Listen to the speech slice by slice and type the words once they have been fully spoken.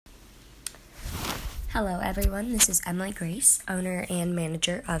Hello everyone, this is Emily Grace, owner and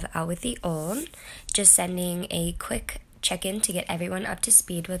manager of Out With The Old. Just sending a quick check-in to get everyone up to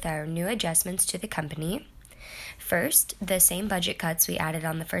speed with our new adjustments to the company. First, the same budget cuts we added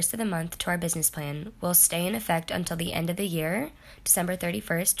on the first of the month to our business plan will stay in effect until the end of the year, December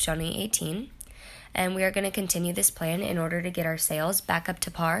 31st, 2018. And we are going to continue this plan in order to get our sales back up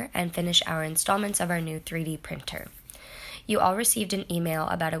to par and finish our installments of our new 3D printer. You all received an email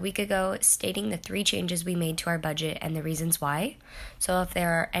about a week ago stating the 3 changes we made to our budget and the reasons why. So if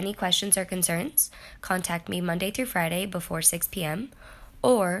there are any questions or concerns, contact me Monday through Friday before 6 p.m.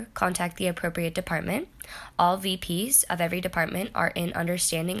 or contact the appropriate department. All VPs of every department are in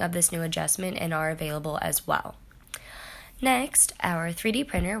understanding of this new adjustment and are available as well. Next, our 3D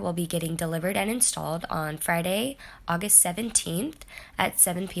printer will be getting delivered and installed on Friday, August 17th at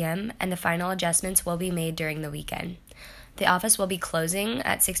 7 p.m., and the final adjustments will be made during the weekend. The office will be closing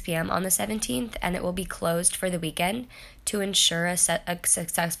at 6 p.m. on the 17th, and it will be closed for the weekend to ensure a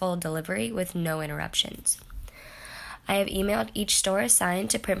successful delivery with no interruptions. I have emailed each store assigned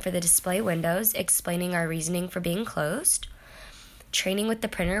to print for the display windows, explaining our reasoning for being closed. Training with the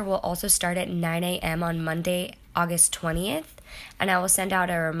printer will also start at 9 a.m. on Monday, August 20th, and I will send out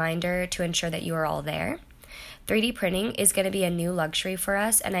a reminder to ensure that you are all there. 3D printing is going to be a new luxury for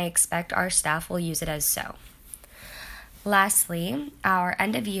us, and I expect our staff will use it as so. Lastly, our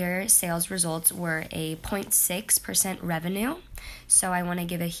end-of-year sales results were a 0.6% revenue, so I want to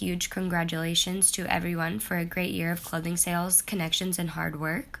give a huge congratulations to everyone for a great year of clothing sales, connections, and hard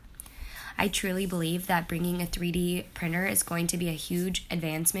work. I truly believe that bringing a 3D printer is going to be a huge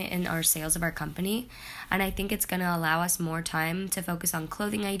advancement in our sales of our company, and I think it's going to allow us more time to focus on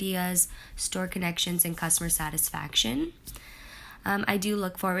clothing ideas, store connections, and customer satisfaction. I do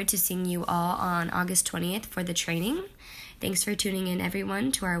look forward to seeing you all on August 20th for the training. Thanks for tuning in,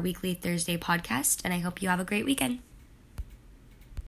 everyone, to our weekly Thursday podcast, and I hope you have a great weekend.